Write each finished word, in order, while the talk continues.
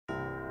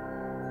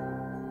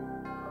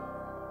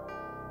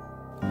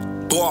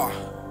Boy.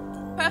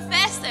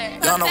 Professor.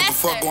 Y'all know what the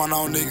fuck going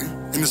on,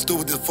 nigga. In the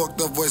studio with this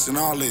fucked up voice and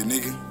all that,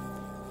 nigga.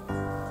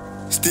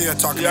 Still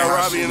talking yeah, that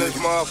Robbie shit, and this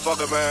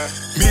motherfucker, man.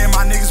 Me and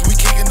my niggas, we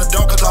kicking the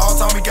door, cause the whole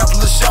time we got the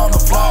little shit on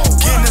the floor.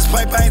 Getting this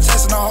paper, ain't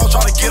testing the hoe,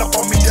 try to get up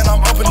on me, then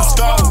I'm up in the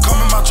stove.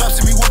 Come in my trap,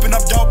 see me whipping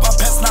up dope, I'm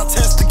passing out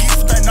tests to get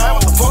what they know.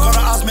 Fuck on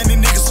the odds, man,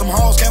 these niggas some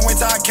hoes, can't wait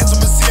till I catch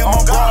them and see them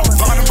on bro.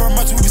 Finding very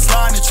much, we be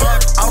sliding in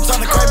trap. I'm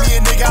trying to crack me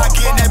a nigga, I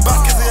get in that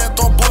box, cause they had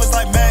throw bullets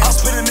like mad. I'm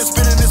spinning and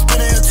spinning and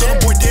spinning until the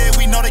boy dead,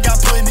 we know they got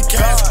put in the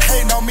cast.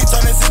 Hating on me,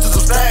 turn this into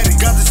some static.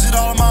 Got this shit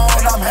all on my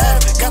own, I'm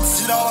happy. Got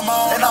this shit all on my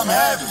own, and I'm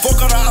happy. Fuck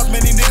on the odds,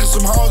 man, these niggas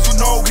some hoes, you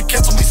know we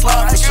catch them, we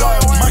slide for sure.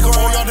 Michael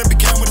Royal, they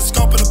became with a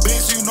scope and a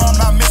bitch, so you know I'm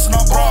not missing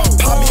on bro.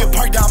 Pop me a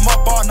perk, down, I'm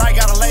up all night,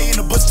 gotta lay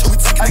in the bush till we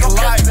take a nigga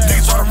life.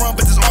 Niggas try to run,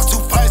 but this R too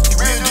feisty.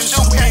 Real deal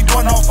shit, we ain't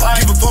doing no fight.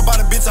 Give a fuck about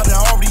the bitch out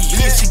there already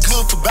here. She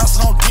good for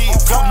bouncing on dick.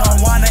 Fuck no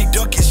wine, ain't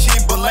ducking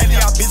shit, but lately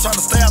I been trying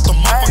to stay out the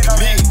motherfucking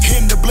bed.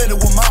 Hitting the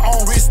blender with my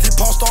own wrist, it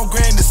post on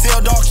grand to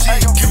sell dog shit.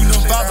 Give me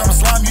them vibes, I'ma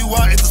slime you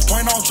out. At this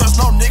point, I don't trust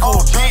no nigga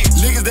or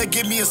bitch. Niggas that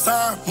give me a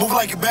sign, move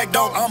like a back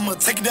door, I'ma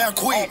take it down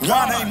quick.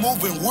 Wine ain't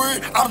moving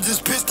weird, I'm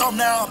just pissed off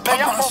now, I'm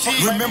back my shit.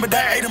 Remember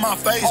that ate in my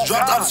face,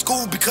 dropped out of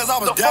school because I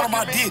was down on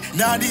my dick.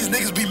 Now these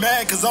niggas be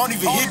mad cause I don't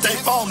even hit they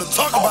phone to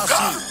talk about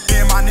shit.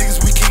 Me and my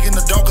niggas, we kicking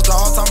the door cause the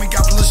whole time we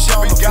got the little shit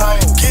on the floor.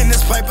 Getting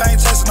this paper,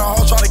 ain't testing the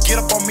hoe, try to get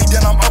up on me,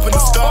 then I'm up in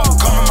the stove.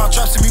 Come in my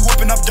trap, see me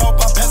whipping up dope,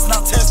 I'm passing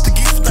out tests to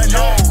get what they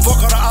know.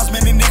 Fuck all the odds,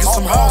 man, these niggas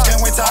some hoes,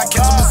 can't wait till I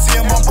catch them and see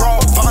them on bro.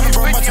 Finding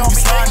very much, we be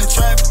sliding in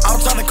traffic. I'm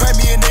trying to crack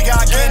me a nigga,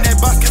 I get in that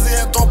box cause they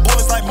had throw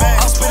bullets like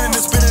mad. I'm spinning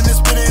and spinning and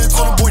spinning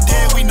until the boy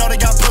dead, we know they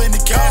got put in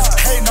the cast.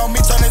 Hating on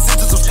me, turn this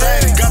into some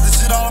static. Got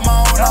this shit all on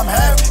my own, I'm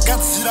happy.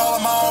 Got this shit all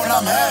on my own,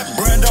 I'm happy.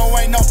 Brando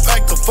ain't no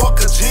factor,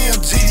 fuck a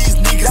GMG, these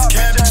niggas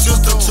cap.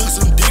 Sister took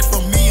some dick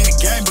from me in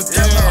game, but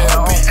tell her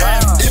hoe been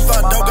ass. If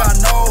I don't got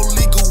no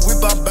legal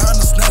whip, I'm bound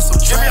to snap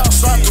some trap.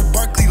 Slide through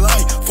Berkeley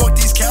like, fuck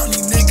these county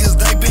niggas,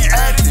 they been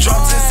acting.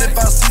 Drop this if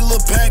I see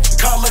Lil Pack,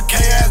 call a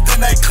K-ass,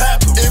 then they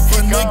clap. If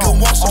a nigga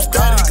wants some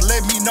static,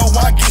 let me know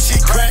I get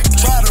shit cracked.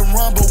 Try to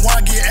run, but why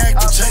get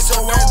active? Chase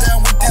your ass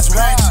down with this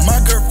ratchet. My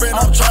girlfriend,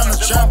 I'm trying to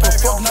trap her,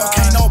 fuck no,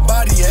 can't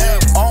nobody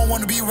have it. I don't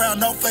wanna be around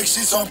no fake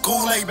shit, so I'm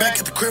cool, lay back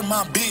at the crib,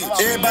 my bitch.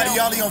 Everybody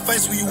all on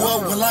face when you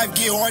up, when life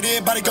get hard,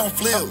 everybody gon'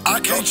 flip. I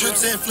can't trip,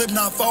 said flip,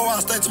 not four, I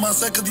stay to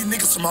myself cause these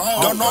niggas some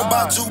hoes. Don't know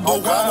about you, but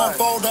when I'm on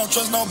fold, don't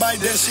trust nobody,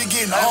 that shit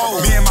getting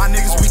old. Me and my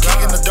niggas, we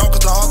kicking the door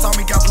cause the whole time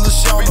we got the little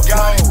shit on the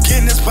floor.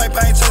 Getting this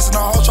paper, ain't testing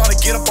the hoe, try to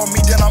get up on me,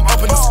 then I'm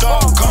up in